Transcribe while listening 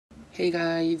Hey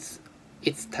guys,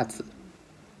 it's Tatsu.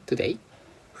 Today,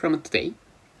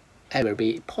 I will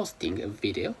be posting a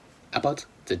video about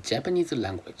the Japanese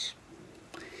language.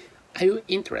 Are you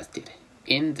interested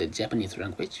in the Japanese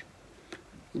language?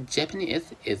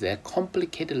 Japanese is a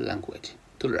complicated language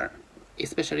to learn,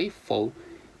 especially for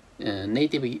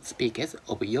native speakers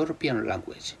of European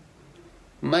language.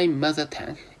 My mother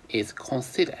tongue is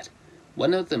considered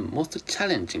one of the most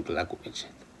challenging languages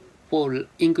for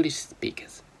English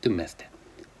speakers to master,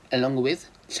 along with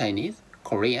Chinese,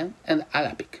 Korean, and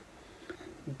Arabic.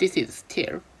 This is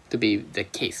still to be the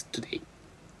case today.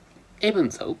 Even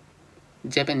though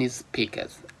Japanese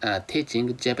speakers are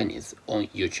teaching Japanese on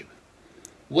YouTube,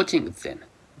 watching them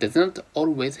does not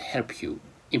always help you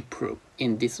improve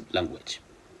in this language.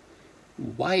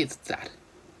 Why is that?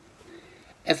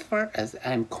 As far as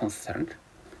I am concerned,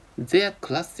 their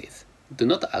classes do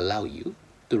not allow you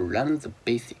to learn the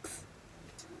basics.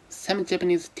 Some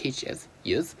Japanese teachers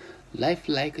use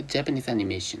lifelike Japanese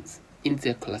animations in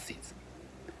their classes.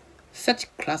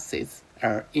 Such classes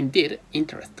are indeed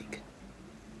interesting.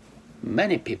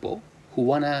 Many people who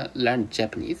wanna learn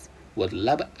Japanese would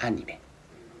love anime,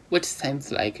 which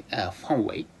sounds like a fun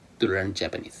way to learn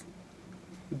Japanese.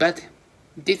 But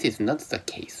this is not the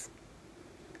case.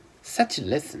 Such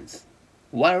lessons,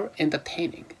 while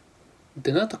entertaining,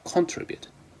 do not contribute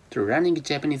to learning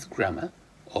Japanese grammar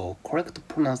or correct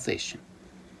pronunciation.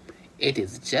 It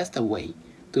is just a way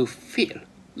to feel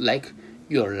like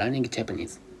you are learning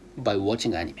Japanese by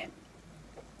watching anime.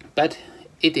 But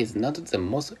it is not the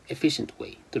most efficient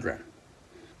way to learn.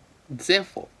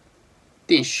 Therefore,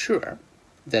 to ensure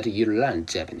that you learn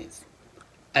Japanese,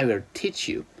 I will teach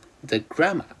you the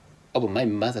grammar of my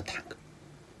mother tongue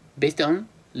based on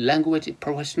language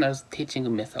professionals'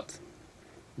 teaching methods.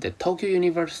 The Tokyo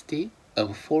University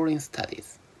of Foreign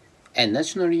Studies and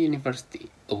National University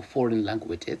of Foreign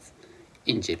Languages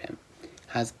in Japan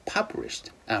has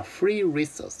published a free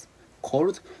resource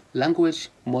called Language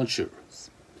Modules.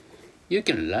 You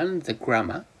can learn the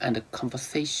grammar and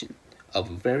conversation of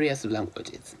various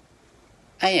languages.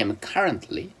 I am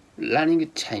currently learning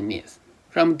Chinese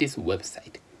from this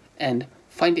website and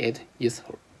find it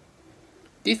useful.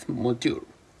 This module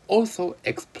also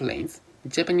explains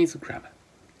Japanese grammar,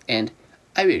 and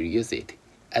I will use it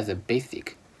as a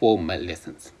basic for my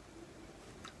lessons.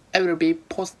 I will be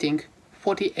posting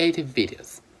 48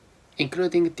 videos,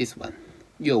 including this one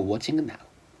you're watching now,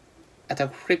 at a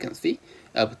frequency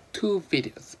of 2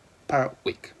 videos per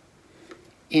week.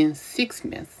 In 6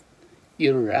 months,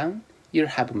 you'll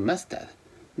have mastered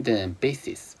the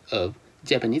basis of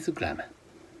Japanese grammar.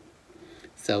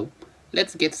 So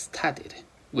let's get started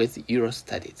with your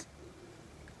studies.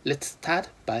 Let's start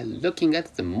by looking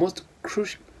at the most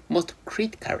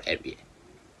critical area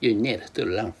you need to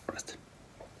learn first.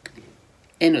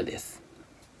 N です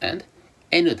and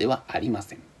N ではありま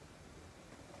せん.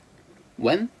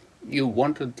 When you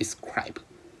want to describe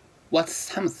what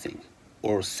something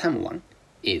or someone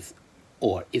is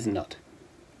or is not,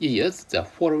 you use the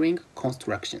following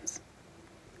constructions.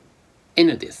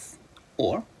 N です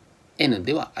or N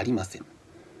ではありません.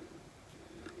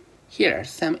 Here are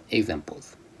some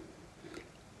examples.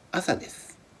 朝で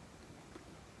す。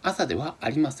朝ではあ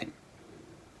りません。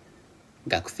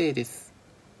学生です。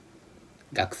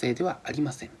学生ではあり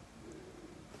ません。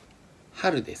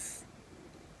春です。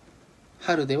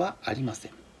春ではありませ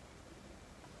ん。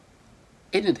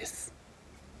N です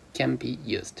can be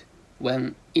used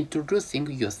when introducing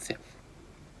yourself.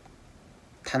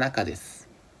 田中です。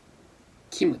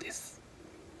キムです。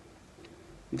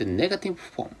The negative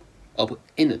form of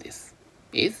N です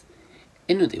is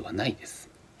N ではないで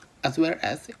す。as well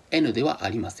as N ではあ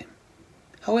りません。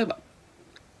However,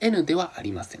 N ではあ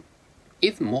りません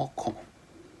is more common.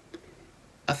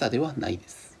 朝ではないで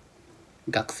す。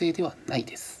学生ではない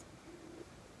です。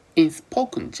In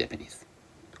spoken Japanese,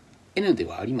 N で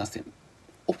はありません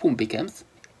often becomes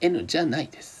N じゃない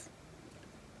です。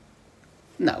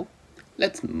Now,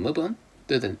 let's move on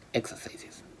to the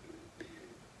exercises.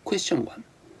 Question 1.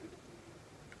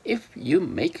 If you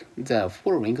make the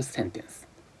following sentence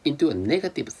into a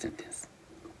negative sentence,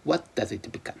 what does it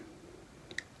become?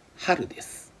 春で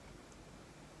す。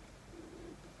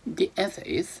The answer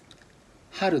is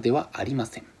春ではありま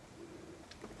せん。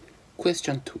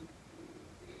Question 2.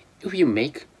 If you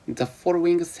make the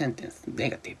following sentence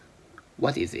negative,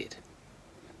 what is it?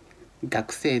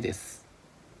 学生です。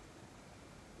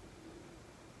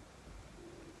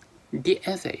The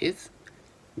answer is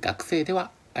学生で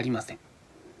はありません。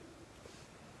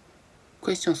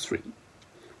Question 3.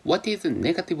 What is the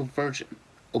negative version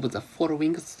of the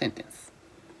following sentence?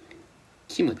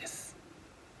 キムです。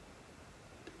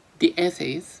The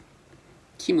answer is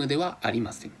キムではあり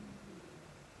ません。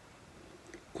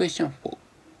Question 4.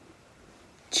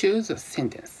 Choose a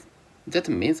sentence that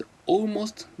means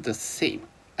almost the same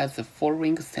as the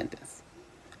following sentence.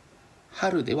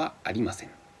 春ではありません。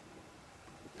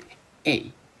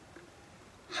A.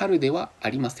 春ではあ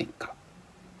りませんか。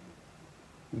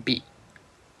B.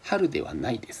 春ではな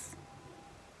いです。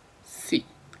C.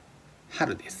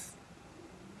 春です。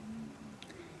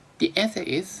The answer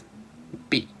is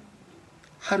B.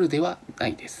 春ではな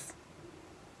いです。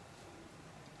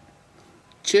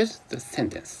Choose the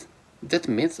sentence that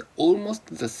means almost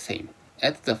the same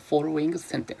as the following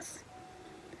sentence.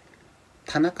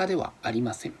 田中ではあり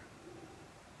ません。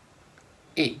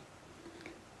A.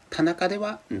 田中で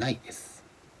はないです。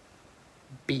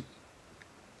B.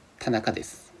 田中で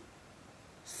す。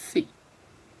C.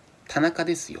 田中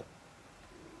ですよ。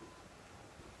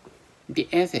The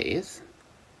answer is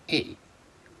A.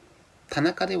 田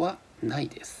中ではない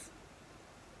です。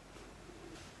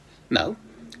Now,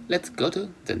 let's go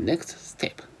to the next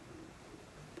step.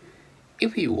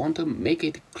 If you want to make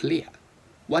it clear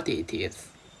what it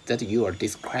is that you are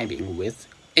describing with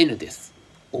N です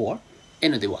or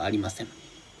N ではありません。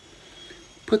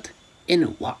Put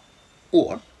N は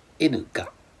or N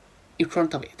が in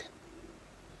front of it.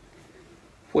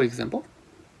 For example,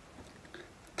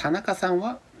 田中さん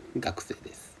は学生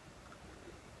です。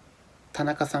田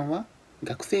中さんは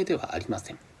学生ではありま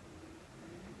せん。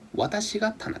私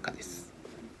が田中です。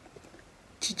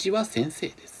父は先生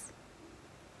です。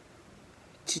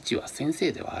父は先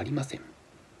生ではありません。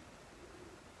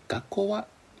学校は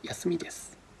休みで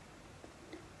す。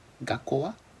学校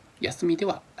は休みで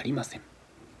はありません。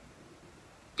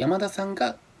山田さん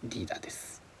がリーダーで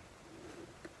す。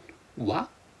は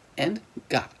and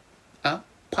が are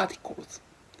particles.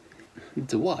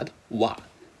 The word は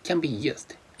can be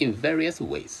used in various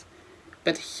ways,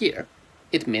 but here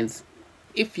it means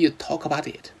if you talk about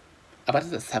it, about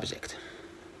the subject.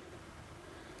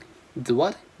 The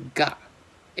word が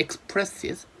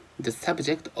expresses the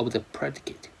subject of the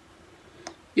predicate.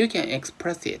 You can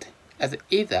express it as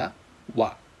either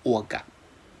は or が,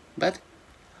 but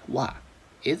は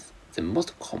is the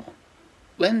most common.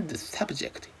 When the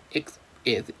subject is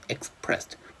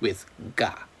expressed with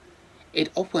が,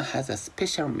 it often has a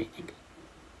special meaning.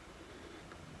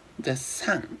 The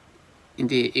san in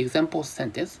the example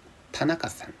sentence 田中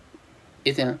さん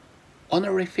is an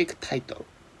honorific title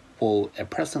for a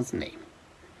person's name.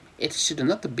 It should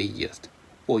not be used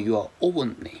for your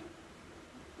own name.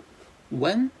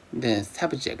 When the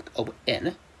subject of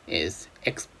N is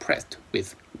expressed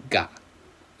with が,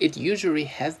 it usually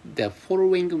has the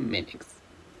following meanings.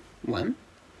 1.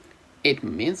 It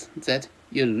means that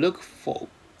you look for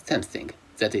something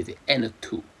that is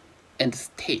N2 and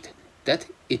state that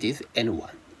it is N1.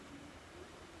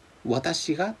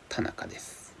 私が田中で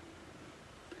す。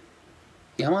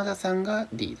山田さんが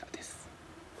リーダーです。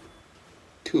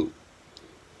2.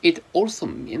 It also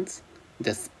means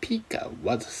the speaker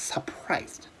was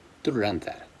surprised to learn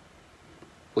that.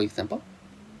 For example,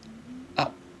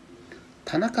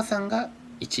 田中さんが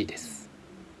1位です。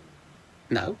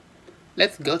Now,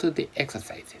 let's go to the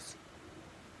exercises.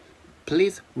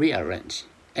 Please rearrange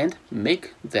and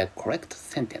make the correct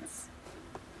sentence.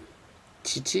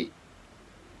 父、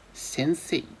先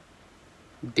生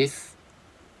です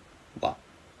は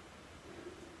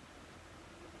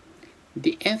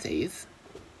The answer is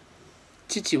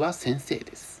父は先生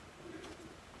です。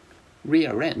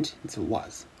Rearrange the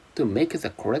words to make the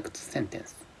correct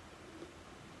sentence.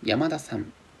 山田さ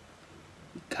ん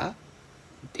が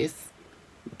です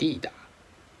リーダー。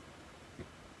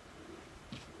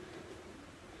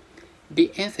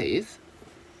The answer is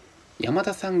山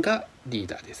田さんがリー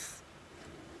ダーです。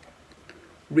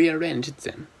Rearrange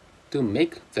them to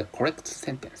make the correct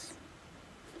sentence.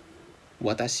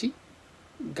 私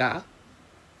が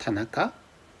田中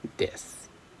です。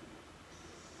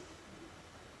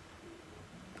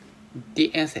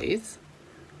The answer is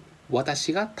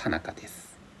私が田中です。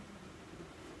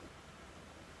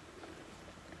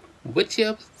Which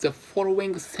of the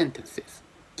following sentences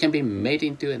can be made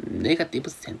into a negative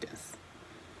sentence?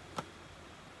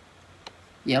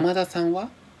 山田さんは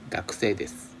学生で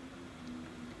す。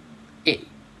A.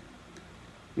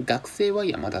 学生は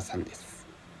山田さんです。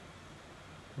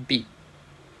B.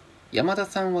 山田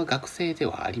さんは学生で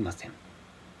はありません。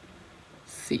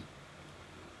C.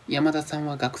 山田さん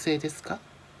は学生ですか？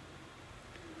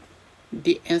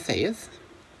 The answer is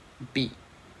B.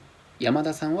 山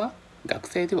田さんは学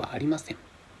生ではありません。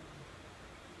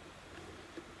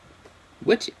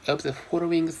Which of the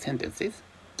following sentences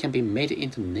can be made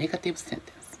into negative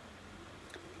sentence?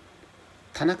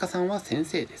 田中さんは先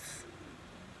生です。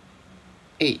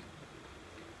A、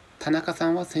田中さ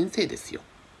んは先生ですよ。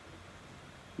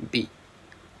B、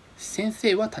先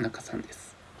生は田中さんで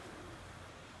す。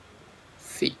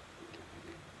C、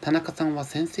田中さんは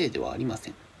先生ではありま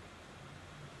せん。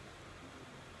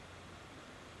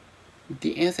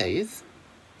The answer is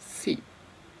C、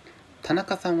田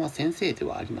中さんは先生で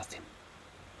はありません。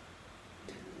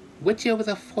Which of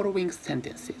the following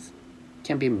sentences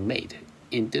can be made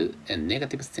into a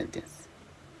negative sentence?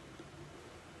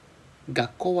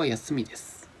 学校は休みで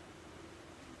す。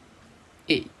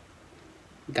A、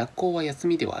学校は休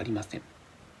みではありません。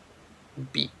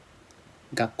B、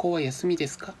学校は休みで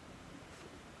すか？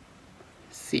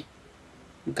 C、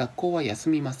学校は休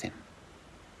みません。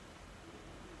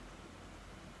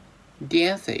The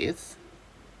answer is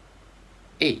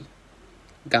A、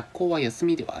学校は休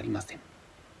みではありません。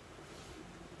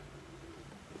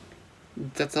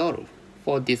That's all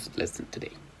for this lesson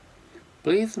today.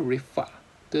 Please refer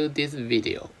to this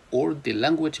video or the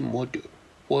language module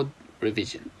for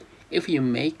revision if you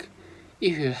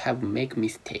have make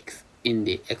mistakes in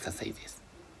the exercises.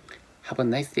 Have a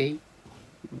nice day.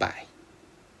 Bye.